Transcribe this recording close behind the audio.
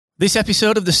This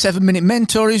episode of the 7 Minute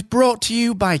Mentor is brought to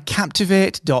you by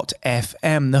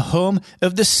Captivate.fm, the home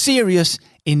of the serious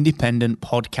independent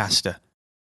podcaster.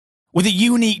 With a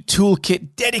unique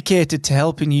toolkit dedicated to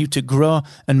helping you to grow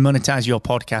and monetize your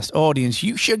podcast audience,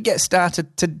 you should get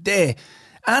started today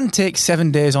and take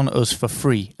 7 days on us for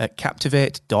free at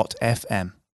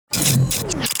Captivate.fm.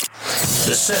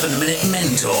 The 7 Minute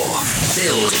Mentor.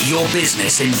 Build your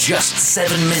business in just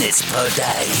 7 minutes per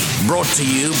day. Brought to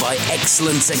you by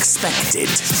Excellence Expected,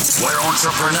 where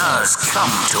entrepreneurs come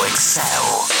to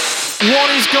excel. What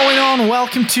is going on?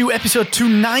 Welcome to episode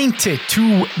 290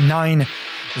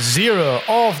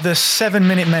 of the 7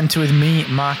 Minute Mentor with me,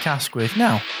 Mark Asquith.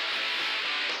 Now,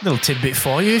 little tidbit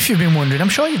for you if you've been wondering. I'm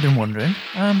sure you've been wondering.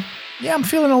 I'm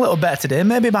feeling a little better today,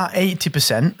 maybe about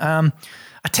 80%.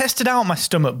 I tested out my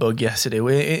stomach bug yesterday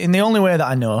in the only way that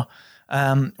I know,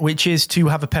 which is to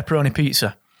have a pepperoni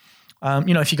pizza.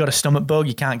 If you got a stomach bug,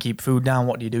 you can't keep food down,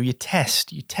 what do? You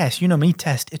test. You know me,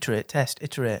 test, iterate.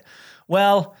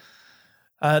 Well,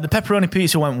 the pepperoni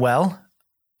pizza went well.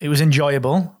 It was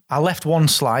enjoyable. I left one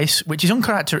slice, which is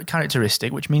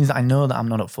uncharacteristic, which means that I know that I'm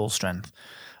not at full strength.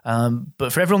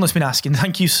 But for everyone that's been asking,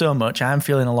 thank you so much. I am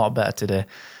feeling a lot better today.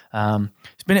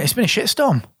 It's been a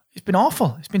shitstorm. It's been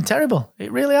awful. It's been terrible.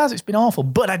 It really has. It's been awful.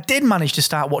 But I did manage to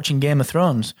start watching Game of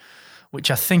Thrones,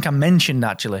 which I think I mentioned,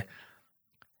 actually.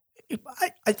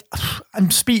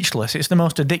 I'm speechless. It's the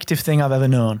most addictive thing I've ever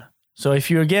known. So if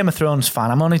you're a Game of Thrones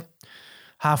fan, I'm only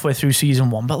halfway through season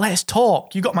 1, but let's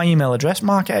talk. You got my email address,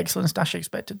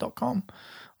 mark@excellence-expected.com.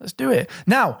 Let's do it.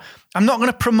 Now, I'm not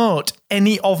going to promote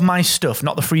any of my stuff,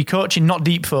 not the free coaching, not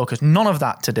deep focus, none of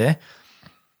that today.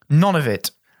 None of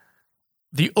it.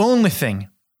 The only thing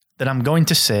that I'm going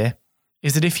to say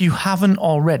is that if you haven't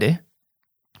already,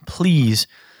 please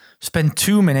spend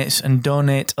 2 minutes and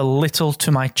donate a little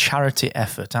to my charity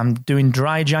effort. I'm doing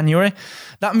dry January.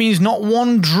 That means not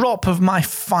one drop of my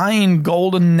fine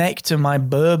golden nectar, my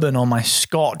bourbon or my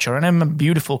scotch or any of my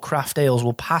beautiful craft ales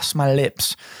will pass my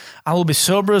lips. I will be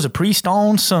sober as a priest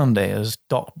on Sunday, as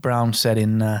Doc Brown said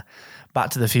in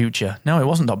Back to the Future. No, it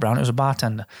wasn't Doc Brown, it was a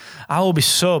bartender. I will be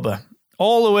sober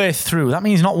all the way through. That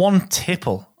means not one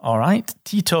tipple. All right,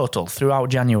 teetotal throughout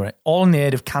January, all in the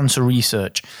aid of cancer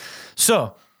research.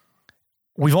 So,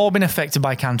 we've all been affected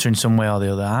by cancer in some way or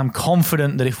the other. I'm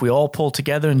confident that if we all pull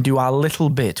together and do our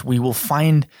little bit, we will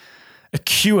find a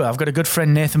cure. I've got a good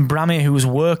friend, Nathan Brammy, who is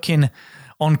working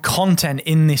on content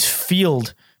in this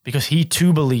field because he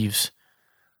too believes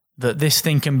that this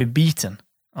thing can be beaten.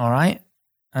 All right,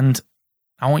 and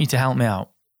I want you to help me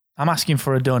out. I'm asking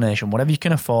for a donation, whatever you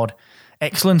can afford.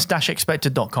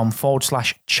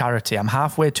 Excellence-expected.com/charity. I'm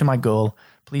halfway to my goal.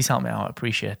 Please help me out. I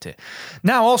appreciate it.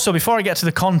 Now, also, before I get to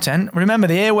the content, remember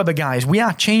the Aweber guys, we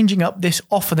are changing up this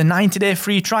offer. The 90-day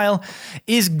free trial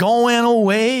is going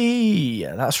away.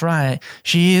 That's right.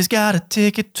 She's got a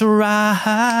ticket to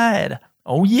ride.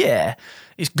 Oh, yeah.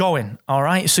 It's going, all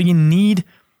right? So you need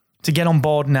to get on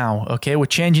board now, okay? We're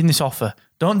changing this offer.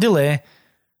 Don't delay.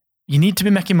 You need to be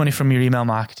making money from your email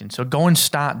marketing, so go and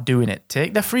start doing it.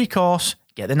 Take the free course,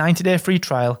 get the 90-day free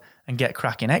trial, and get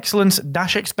cracking.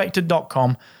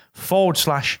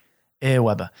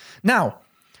 Excellence-expected.com/Aweber. Now,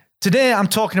 today I'm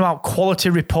talking about quality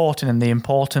reporting and the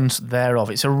importance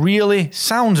thereof.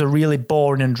 Sounds a really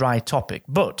boring and dry topic,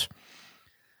 but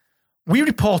we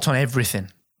report on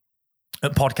everything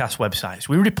at podcast websites.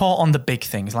 We report on the big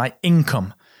things like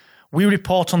income. We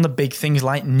report on the big things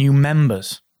like new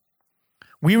members.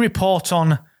 We report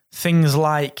on things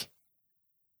like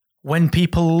when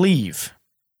people leave,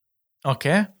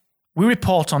 okay? We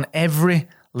report on every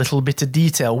little bit of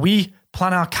detail. We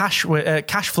plan our cash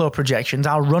flow projections,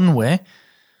 our runway,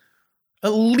 at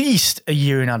least a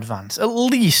year in advance,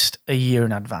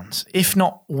 if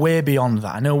not way beyond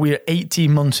that. I know we're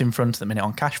 18 months in front at the minute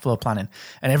on cash flow planning,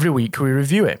 and every week we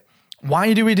review it.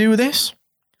 Why do we do this?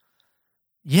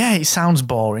 Yeah, it sounds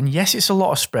boring. Yes, it's a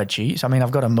lot of spreadsheets. I mean, I've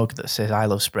got a mug that says I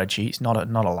love spreadsheets, not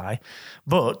a lie.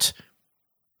 But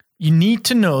you need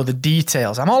to know the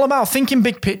details. I'm all about thinking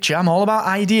big picture. I'm all about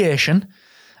ideation.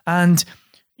 And,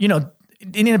 in a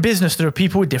business, there are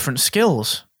people with different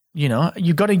skills.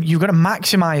 You've got to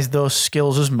maximize those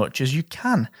skills as much as you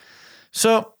can.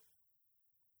 So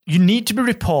you need to be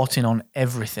reporting on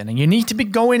everything, and you need to be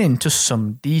going into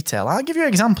some detail. I'll give you an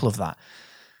example of that.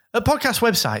 At podcast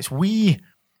websites,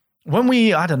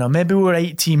 I don't know, maybe we were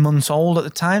 18 months old at the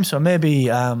time, so maybe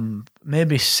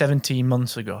 17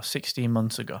 months ago, 16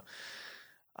 months ago,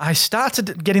 I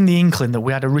started getting the inkling that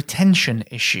we had a retention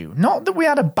issue. Not that we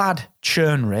had a bad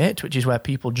churn rate, which is where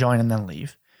people join and then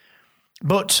leave,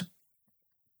 but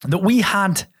that we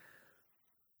had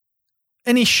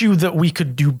an issue that we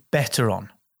could do better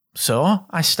on. So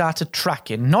I started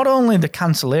tracking not only the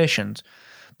cancellations,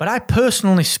 but I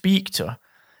personally speak to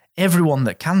everyone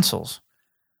that cancels.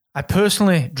 I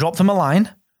personally drop them a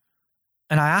line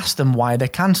and I ask them why they're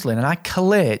cancelling. And I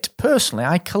collate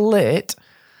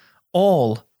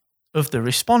all of the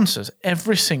responses,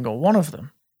 every single one of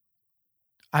them.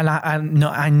 And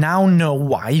I now know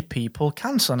why people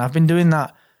cancel. And I've been doing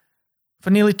that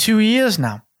for nearly 2 years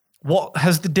now. What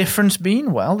has the difference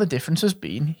been? Well, the difference has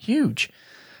been huge.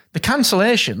 The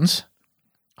cancellations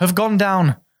have gone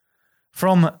down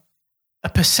from a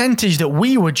percentage that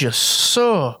we were just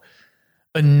so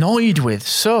annoyed with,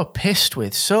 so pissed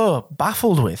with, so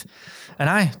baffled with. And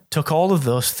I took all of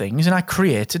those things and I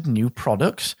created new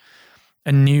products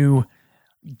and new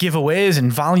giveaways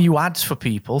and value adds for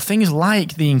people, things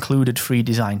like the included free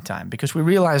design time, because we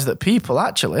realized that people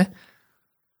actually,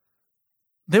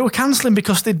 they were cancelling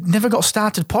because they never got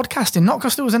started podcasting, not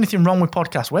because there was anything wrong with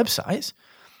podcast websites,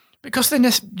 because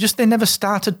they never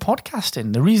started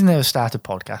podcasting. The reason they never started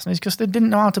podcasting is because they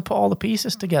didn't know how to put all the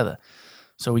pieces together.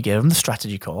 So we gave them the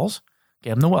strategy calls,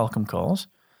 gave them the welcome calls,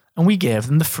 and we gave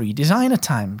them the free designer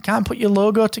time. Can't put your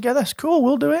logo together? It's cool,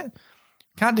 we'll do it.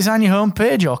 Can't design your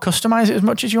homepage or customize it as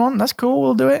much as you want? That's cool,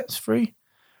 we'll do it. It's free.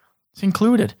 It's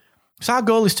included. So our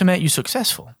goal is to make you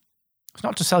successful. It's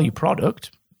not to sell you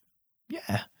product.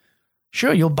 Yeah.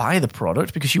 Sure, you'll buy the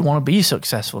product because you want to be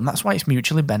successful, and that's why it's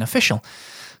mutually beneficial.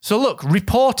 So look,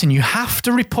 reporting, you have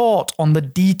to report on the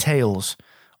details,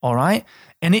 all right?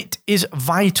 And it is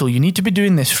vital. You need to be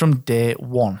doing this from day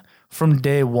one. From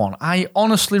day one. I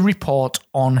honestly report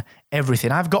on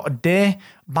everything. I've got a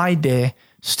day-by-day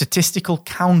statistical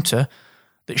counter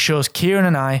that shows Kieran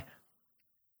and I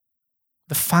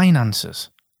the finances,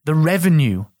 the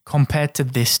revenue compared to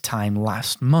this time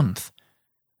last month.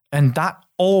 And that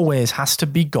always has to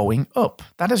be going up.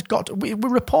 That has got to, we're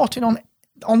reporting on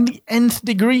the nth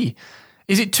degree.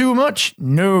 Is it too much?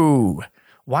 No.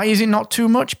 Why is it not too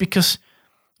much? Because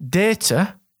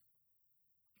data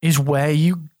is where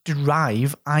you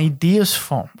derive ideas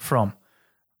from.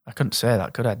 I couldn't say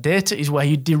that, could I? Data is where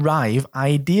you derive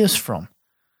ideas from.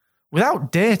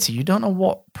 Without data, you don't know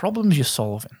what problems you're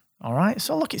solving. All right?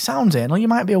 So look, it sounds anal. You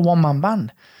might be a one-man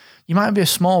band. You might be a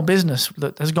small business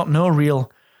that has got no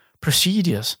real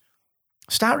procedures.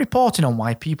 Start reporting on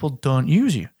why people don't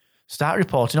use you. Start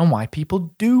reporting on why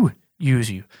people do use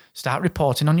you. Start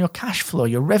reporting on your cash flow,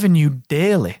 your revenue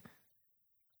daily,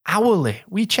 hourly.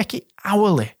 We check it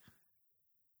hourly.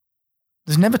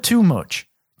 There's never too much.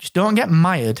 Just don't get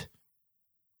mired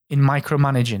in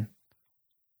micromanaging.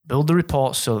 Build the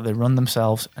reports so that they run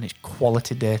themselves and it's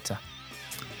quality data.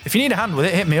 If you need a hand with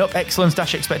it, hit me up,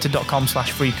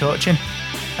 excellence-expected.com/free coaching.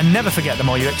 And never forget, the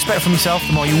more you expect from yourself,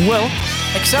 the more you will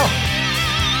excel.